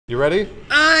You ready?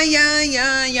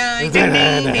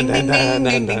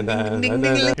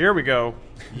 Here we go.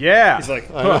 Yeah. He's like,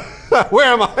 where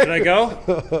am I? did I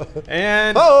go?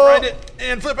 And grind it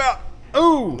and flip out.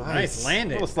 Ooh. Nice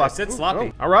landing. Little I said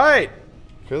sloppy. All right.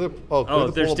 Oh,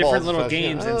 there's different little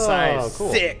games inside.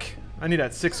 Cool. Sick. I need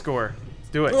that 6 score. Let's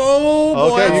do it.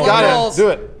 Oh, boy. Okay, you got it. Do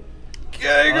it.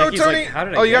 There you go, Tony. Like, how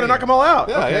did I you got to knock them all out.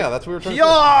 Yeah, okay. yeah, that's what we were trying to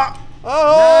Yeah. do.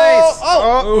 Oh,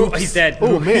 Oh, he's dead.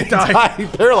 Oh, man, he died. He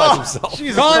paralyzed himself.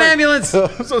 Jesus Call an Christ. ambulance.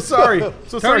 I'm so sorry.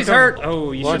 So sorry, Tony's hurt.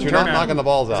 Oh, you Lawrence, shouldn't you're turn not around. knocking the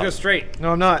balls out. Let's go straight.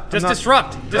 No, I'm not. Just I'm not.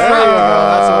 disrupt. There you go.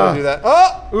 That's the way to do that.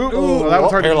 Oh! Ooh, that was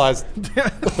hard. Paralyzed.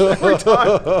 Every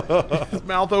time his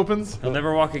mouth opens. He'll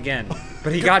never walk again.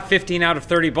 But he got 15 out of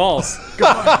 30 balls.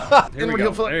 There we Inward go.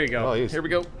 heel flip. There you go. Oh, You Here we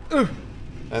go.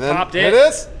 And then Popped here it. it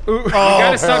is. Ooh.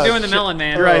 gotta stop paralyzed. doing the melon,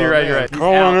 man. You're right, you're right, you're right. He's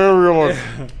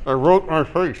out. I wrote my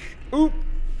face. Oop.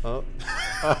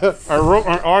 I wrote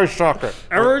my eye socket.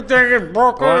 Everything is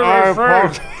broken in my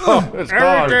face. It's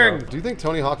Everything. gone. Do you think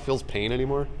Tony Hawk feels pain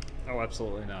anymore? Oh,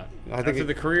 absolutely not. I think After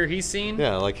the career he's seen?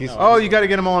 Yeah, like he's Oh, you got to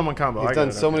get them all in one combo. he's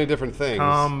done so many different things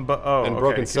and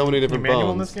broken so many different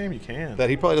manual in bones this game. You can. that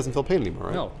he probably doesn't feel pain anymore,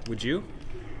 right? No. Would you?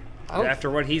 I don't- After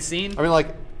what he's seen? I mean,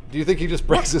 like, do you think he just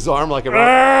breaks his arm like a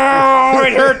Oh,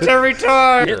 it hurts every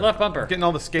time. Hit left bumper. Getting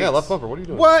all the skates. Yeah, left bumper. What are you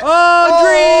doing? What?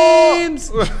 Oh,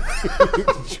 dreams!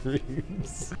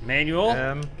 Dreams. Manual.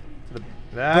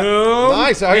 That. Boom.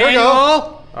 Nice. Here we Manual.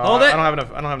 go. Hold I it. don't have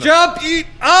enough. I don't have enough. Jump. Eat.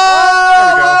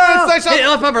 Oh! Nice shot. Hit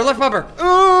left bumper. Left bumper.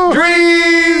 Ooh,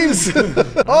 dreams.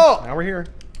 Oh, Now we're here.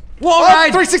 Wall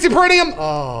ride. 360 perineum.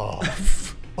 Oh.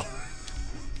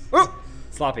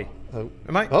 Sloppy.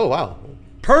 Am I? Oh, wow.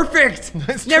 Perfect.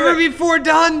 Nice Never trick. before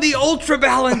done. The ultra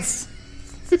balance.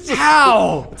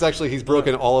 How? It's actually he's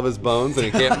broken all of his bones and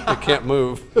he can't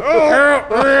move.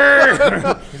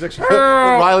 He's actually.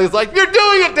 Riley's like, "You're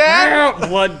doing it, Dad."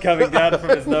 Blood coming down from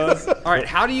his nose. All right.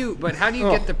 How do you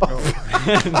get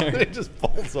the? It just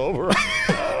falls over.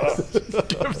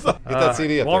 Get that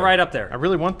CD up Wall there. right up there. I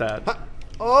really want that.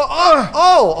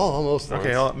 Almost.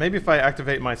 Okay, maybe if I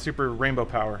activate my super rainbow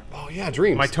power, Oh yeah,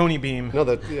 dreams. my Tony beam. No,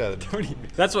 yeah.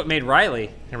 That's what made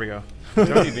Riley. Here we go.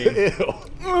 Tony beam. Ew.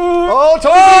 Oh,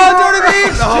 Tony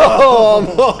beams!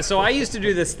 Oh, So I used to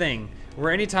do this thing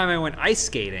where anytime I went ice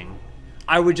skating,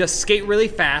 I would just skate really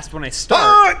fast when I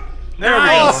start. There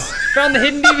Nice! Found the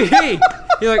hidden DVD.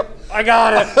 You're like, I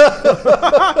got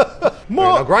it.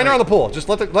 now grind around the pool. Just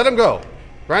let him go.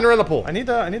 Grind around the pool. I need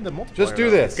the multiplier. Just do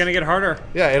this. It's gonna get harder.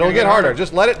 Yeah, it'll get harder.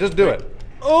 Just let it. Just do it.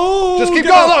 Oh! Just keep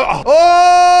going.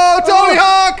 Oh, Tony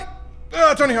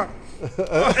Hawk! Tony Hawk.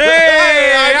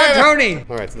 Hey, I got Tony.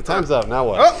 All right, so the time's up. Now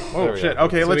what? Oh There we shit. go.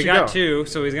 Okay, So let's we you got go. 2,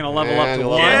 so he's gonna level up And to you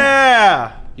 1.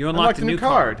 Yeah. You unlocked a new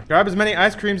card. Grab as many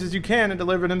ice creams as you can and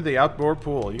deliver them to the outdoor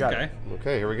pool. You got Okay. it.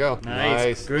 Okay, here we go.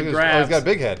 Nice. Good Look at his- grabs. Oh, he's got a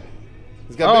big head.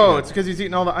 He's got a big Oh, head. it's because he's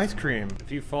eating all the ice cream.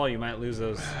 If you fall, you might lose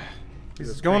those.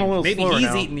 He's going a little Maybe slower he's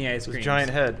now. eating the ice His creams. giant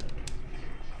head.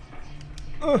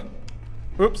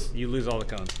 Oops. You lose all the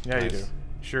cones. Yeah, you Nice. do.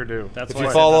 Sure do. That's If why you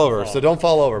I fall said not to over, fall. so don't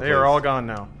fall over. They please. are all gone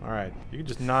now. All right. You can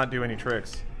just not do any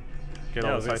tricks. Get Yeah,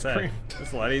 I all was this gonna ice say. cream.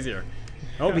 It's a lot easier.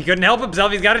 Oh, he couldn't help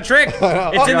himself. He's got a trick. It's in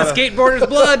the Got it. skateboarder's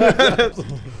blood.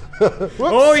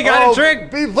 Oh, he got a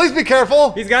trick. Please be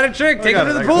careful. He's got a trick. Take got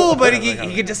him to it, the I got pool, it, but I got he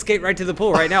it. could just skate right to the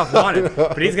pool right now if he wanted.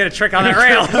 But he's got a trick on that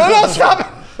rail. No, stop it.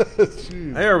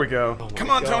 Jeez. There we go. Come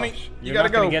on, Tony. You You're gotta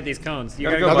not gonna go. get these cones. You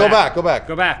Gotta gotta Now go go back. Go back.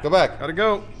 Go back. Go back. Gotta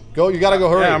go. Go. You gotta go.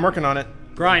 Hurry. Yeah, I'm working on it.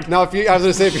 Grind. Now, I was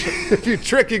gonna say, if you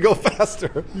trick, you go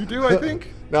faster. You do, I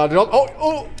think. Now, don't.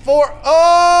 Oh, 4.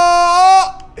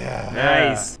 Oh. Yeah.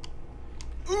 Nice.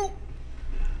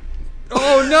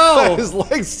 Oh no! His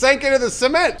legs sank into the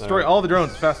cement. Destroy all the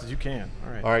drones as fast as you can.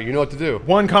 All right. All right, you know what to do.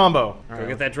 One combo. All Go right.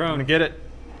 get that I'm drone. gonna get it.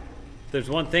 There's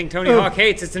one thing Tony Hawk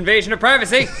hates. It's invasion of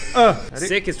privacy. Ready?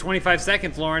 Sick is 25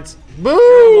 seconds, Lawrence. Boo!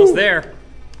 You're almost there.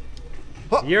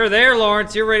 Huh. You're there,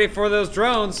 Lawrence. You're ready for those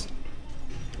drones.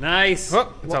 Nice.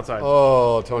 Oh, it's outside.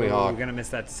 Oh, Tony Ooh, Hawk. we're gonna miss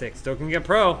that 6. Still can get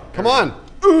pro. Come on.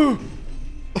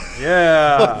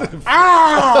 Yeah.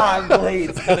 Ah!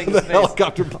 Blades cutting his face.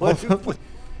 Helicopter blade.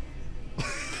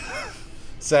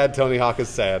 Sad Tony Hawk is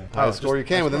sad. Highest just- score you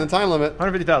can within the time limit.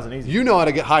 150,000 easy. You know how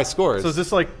to get high scores. So is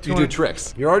this like you 200? do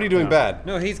tricks. You're already doing bad.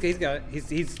 No, he's got it.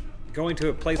 He's going to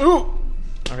a place. Ooh.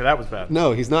 Okay, that was bad.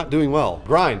 No, he's not doing well.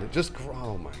 Grind. Just.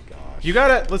 Oh my gosh. You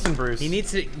gotta listen, Bruce. He needs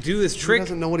to do this He trick.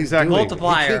 doesn't know what he's Exactly. doing.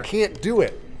 Multiplier. He can't do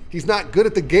it. He's not good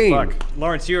at the game. Fuck.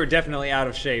 Lawrence, you are definitely out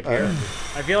of shape here.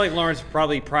 I feel like Lawrence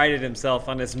probably prided himself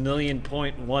on his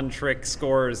 1,000,000.1 trick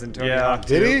scores in Tony Yeah. Hawk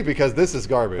 2. Did he? Because this is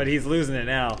garbage. But he's losing it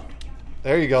now.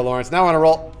 There you go, Lawrence. Now on a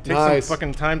roll. Take Nice. some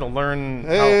fucking time to learn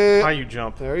Hey. how you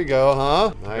jump. There you go,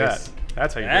 huh? Nice.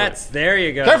 That's how you There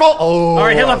you go. Careful! Oh! All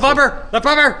right, hit left bumper. Left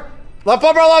bumper. Left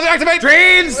bumper allowed to activate!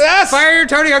 Dreams! Yes! Fire your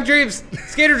Tony Hawk dreams.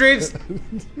 Skater dreams.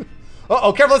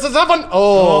 Uh-oh, careful, this is a tough one!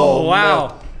 Oh, wow.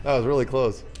 No. That was really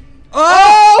close.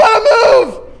 Oh! What a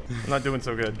move! I'm not doing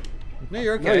so good. No,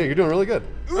 you're okay. No, you're doing really good.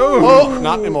 Oh,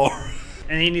 not anymore.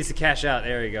 And he needs to cash out.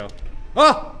 There you go.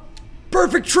 Oh!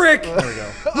 Perfect trick! There we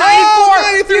go. 94!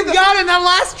 Oh, 93. You got it in that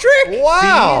last trick!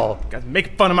 Wow! You guys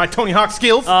make fun of my Tony Hawk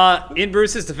skills. In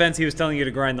Bruce's defense, he was telling you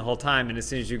to grind the whole time, and as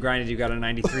soon as you grinded, you got a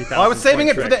 93,000. I was saving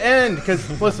it trick. for the end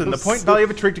because listen, the point value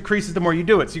of a trick decreases the more you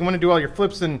do it. So you want to do all your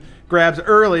flips and grabs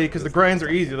early because the grinds are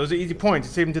easy. Those are easy points.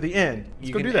 You save them to the end. Let's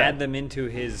You go can do that. add them into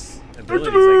his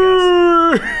abilities,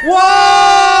 I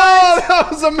Whoa! That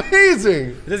was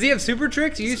amazing! guess. Does he have super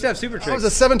tricks? You used to have super That tricks. was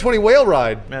a 720 whale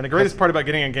ride. Man, the greatest part about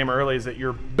getting a game early is that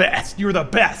you're best. You're the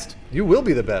best. You will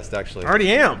be the best, actually. I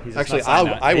already am. He's Actually, not signed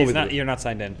I will He's be not, the- You're not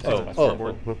signed in. Oh,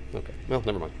 okay. Well,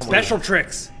 never mind. Special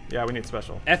tricks. Yeah, we need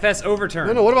special. FS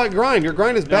overturn. No, what about grind? Your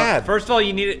grind is bad. First of all,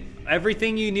 you need it.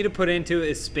 Everything you need to put into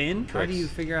is spin. How do you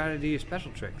figure out how to do your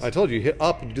special tricks? I told you, hit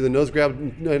up, you do the nose grab,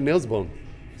 nails bone.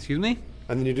 Excuse me?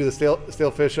 And then you do the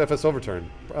stale fish FS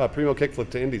overturn. Primo kickflip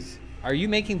to indies. Are you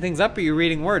making things up or are you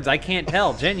reading words? I can't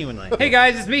tell, genuinely. Hey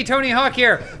guys, it's me, Tony Hawk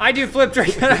here. I do flip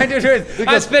tricks and I do tricks.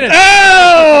 I'm spinning.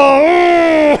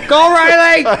 Oh! Go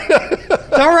Riley!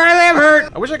 Go Riley, I'm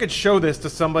hurt! I wish I could show this to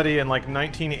somebody in like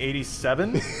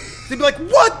 1987. They'd be like,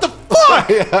 "What the fuck?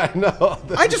 Yeah, I know.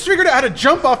 I just figured out how to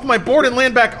jump off my board and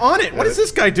land back on it. What is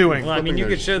this guy doing? Well, I mean, you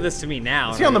could show this to me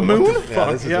now. Is he on the moon?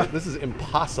 Yeah, this is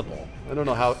impossible. I don't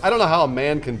know how a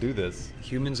man can do this.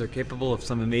 Humans are capable of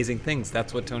some amazing things.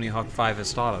 That's what Tony Hawk 5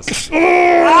 has taught us.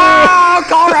 Oh,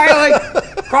 call Riley!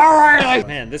 Call Riley!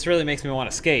 Man, this really makes me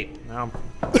want to skate. No.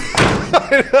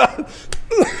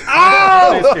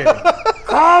 Oh!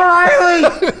 Call Riley!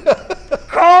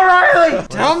 Call Riley!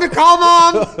 Tell him to call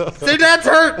Mom! Say Dad's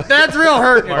hurt! Dad's real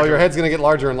hurt! Oh, your head's gonna get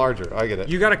larger and larger. I get it.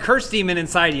 You got a curse demon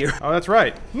inside you. Oh, that's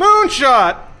right.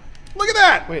 Moonshot! Look at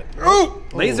that! Wait. Oh!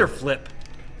 Laser flip.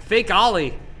 Fake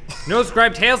ollie.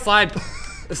 Nosegrind tail slide.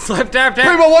 Slip tap tap.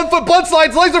 Primo 1 foot blood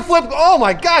slides, laser flip. Oh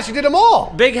my gosh, you did them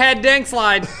all. Big head dank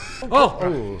slide.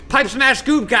 Oh, pipe smash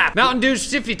scoop cap. Mountain Dew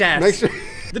shifty task. Make sure.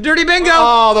 The dirty bingo.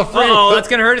 Oh, the free. Oh, that's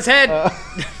gonna hurt his head.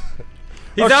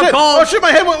 He's out shit. cold. Oh shit,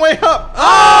 my head went way up!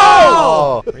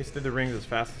 Oh! Race through the rings as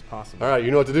fast as possible. All right, you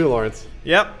know what to do, Lawrence.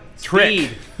 Yep.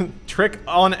 Trick. Speed. Trick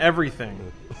on everything.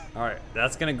 All right,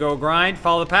 that's gonna go grind.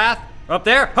 Follow the path. Up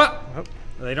there. Huh. Oh.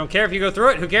 They don't care if you go through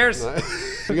it. Who cares?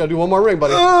 You gotta do one more ring,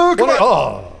 buddy. Oh, come on.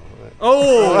 Oh.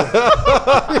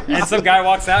 Oh! And some guy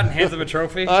walks out and hands him a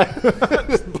trophy.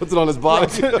 Just puts it on his body.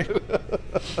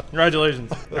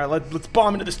 Congratulations. All right, let's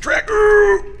bomb into this track.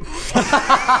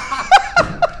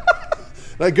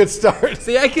 A good start.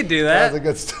 See, I could do That's that. a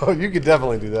good start. You could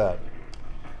definitely do that.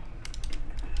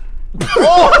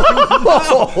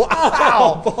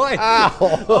 Oh boy!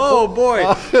 Ow. Oh boy!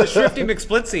 The Shrifty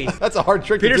McSplitsy. That's a hard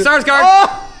trick Peter to do. Sarsgaard.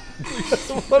 Oh!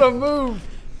 What a move.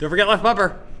 Don't forget left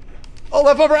bumper. Oh,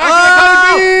 left upper Oh!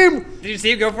 activate beam! Did you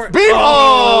see him go for it? Beam!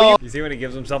 Oh! You see when he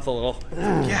gives himself a little.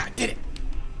 Yeah, I did it.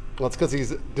 Well, it's because he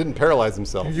didn't paralyze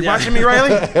himself. You watching me,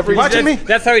 Riley? Every- You watching me?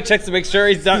 That's how he checks to make sure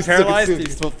he's not paralyzed. He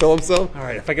can still fill himself. All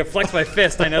right, if I can flex my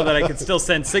fist, I know that I can still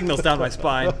send signals down my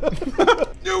spine.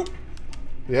 Nope.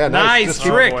 Yeah, Nice Just-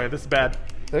 trick. Oh boy, this is bad.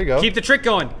 There you go. Keep the trick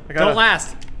going. I gotta- Don't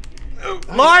last.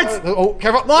 Lawrence! Oh,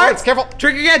 careful. Lawrence! Careful.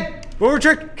 Trick again! One more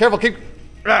trick! Careful. Keep.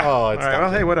 Ah. Oh, All it's right,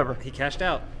 well, hey, whatever. He cashed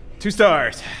out. 2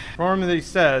 stars. Form that he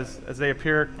says as they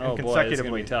appear Oh boy, it's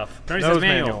consecutively. gonna be tough. Tony Nose says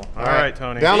manual. All right,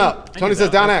 Tony. Down up. Tony says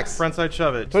down X. Frontside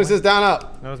shove it. Tony says down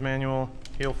up. Nose manual.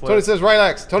 Heel flip. Tony says right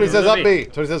X. Tony says up B.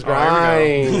 Tony says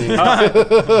grind.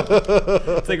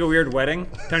 It's like a weird wedding.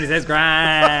 Tony says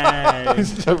grind.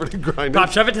 He's already grinding.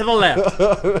 Pop shove it to the left.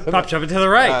 Pop shove it to the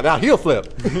right. Now heel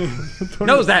flip.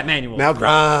 Knows that manual. Now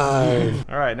grind.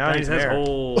 All right, now Tony he's says there.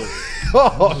 hold.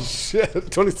 Oh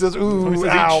shit. Tony says ooh, Tony says,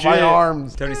 ow, eat my shit.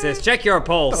 arms. Tony says check your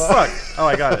pulse. Fuck. Oh,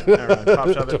 I got it. Never mind. Pop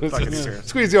shove it. Tony Fucking says, serious.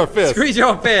 squeeze your fist. Squeeze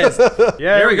your fist.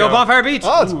 Yeah, There we go. Bonfire Beach.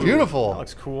 Oh, it's beautiful. That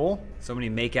looks cool. So many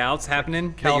makeouts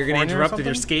happening that you're California gonna or interrupt with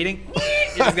your something? skating.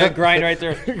 You're just gonna grind right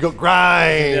there. You go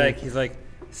grind. He's like,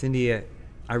 Cindy,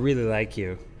 I really like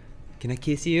you. Can I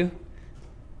kiss you?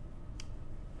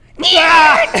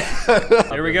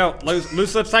 There we go.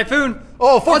 Loose lips typhoon.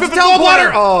 Oh, It's 450 a gold water.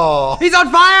 teleporter. Oh. He's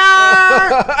on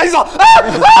fire! He's all.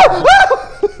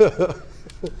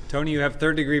 Tony, you have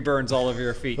third-degree burns all over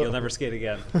your feet. You'll never skate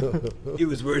again. It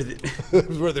was worth it. It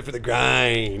was worth it for the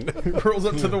grind. Rolls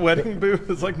up to the wedding booth.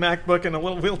 It's like MacBook in a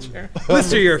little wheelchair.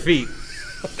 Blister your feet.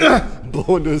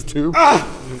 Blow into his tube.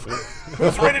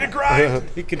 Who's ready to grind?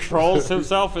 He controls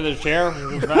himself in his chair.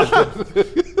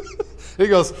 He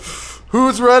goes,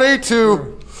 who's ready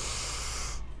to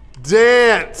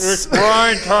dance? It's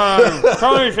grind time.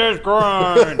 Tony says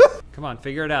grind. Come on,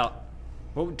 figure it out.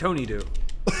 What would Tony do?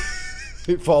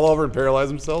 He'd fall over and paralyze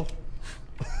himself.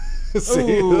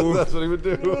 See, Ooh. that's what he would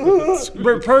do.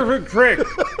 Perfect trick.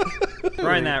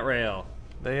 Grind that rail.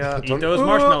 They Eat those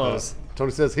marshmallows.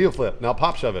 Tony says heel flip. Now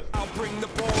pop shove it. All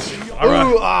right.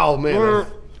 Ooh, oh man.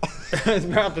 His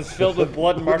mouth is filled with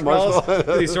blood and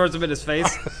marshmallows. He swords them in his face.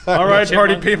 All right,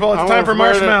 party people, it's time for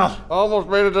marshmallow. Almost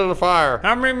made it to the fire.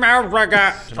 How many mouths I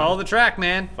got? Follow the track,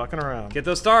 man. Fucking around. Get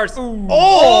those stars.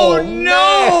 Oh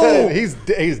no! Man. He's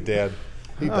dead.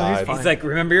 He died. He's like,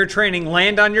 remember your training.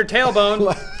 Land on your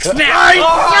tailbone. Snap!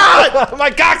 Oh, my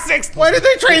coccyx! Why did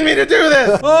they train me to do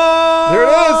this? Oh! There it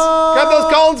is! Got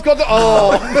those cones!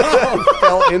 Oh!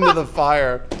 Fell into the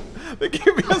fire. They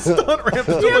gave me a stunt ramp.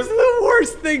 That's the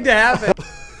worst thing to happen.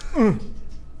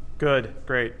 Good,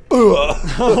 great.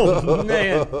 Oh,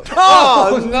 man.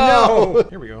 Oh, no!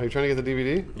 Here we go. Are you trying to get the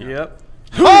DVD? Yep.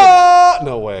 Oh!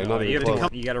 No way, not You even have to close. come.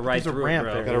 You got to ride There's a through ramp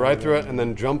it, bro. there. Gotta ride through it and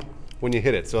then jump when you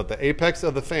hit it. So at the apex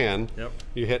of the fan,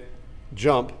 you hit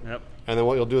jump, Yep. and then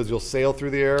what you'll do is you'll sail through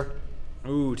the air.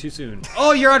 Ooh, too soon.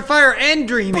 Oh, you're on fire and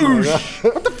dreaming.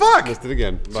 What the fuck? Missed it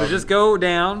again. So just go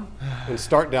down, and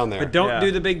start down there. but don't Yeah.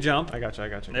 do the big jump. I got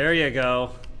you. There you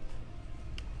go.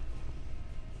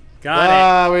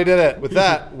 Got it. We did it. With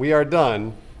that, we are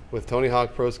done with Tony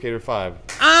Hawk Pro Skater 5.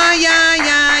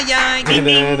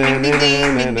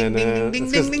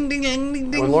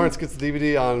 When Lawrence gets the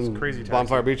DVD on crazy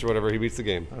Bonfire Beach or whatever, he beats the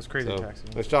game. That was crazy, So, Taxi.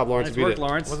 nice job, Lawrence. Nice You beat work, it.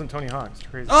 Lawrence. It wasn't Tony Hawk. It's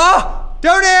crazy. Oh,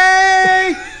 Tony!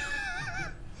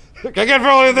 I can't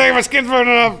feel anything. My skin's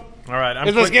burning up. All right, I'm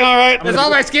Is my skin all right? There's all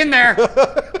my skin there.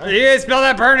 You smell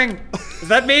that burning? Is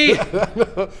that me?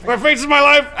 My face is my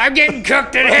life. I'm getting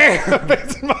cooked in here. My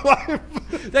face is my life.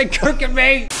 They cooking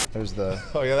me. There's the.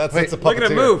 Oh yeah, that's a Look at it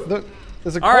puppeteer. move. Look,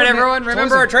 there's a All right, coordinate- everyone,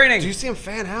 remember our training. Do you see them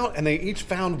fan out? And they each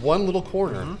found one little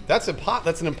corner. That's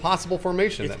an impossible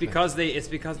formation. It's because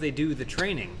they do the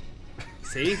training.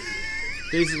 See?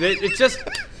 It's just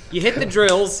you hit the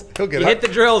drills. Hit the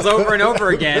drills over and over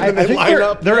again. I think line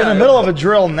up. they're in the middle of a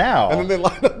drill now. And then they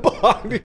line up behind you.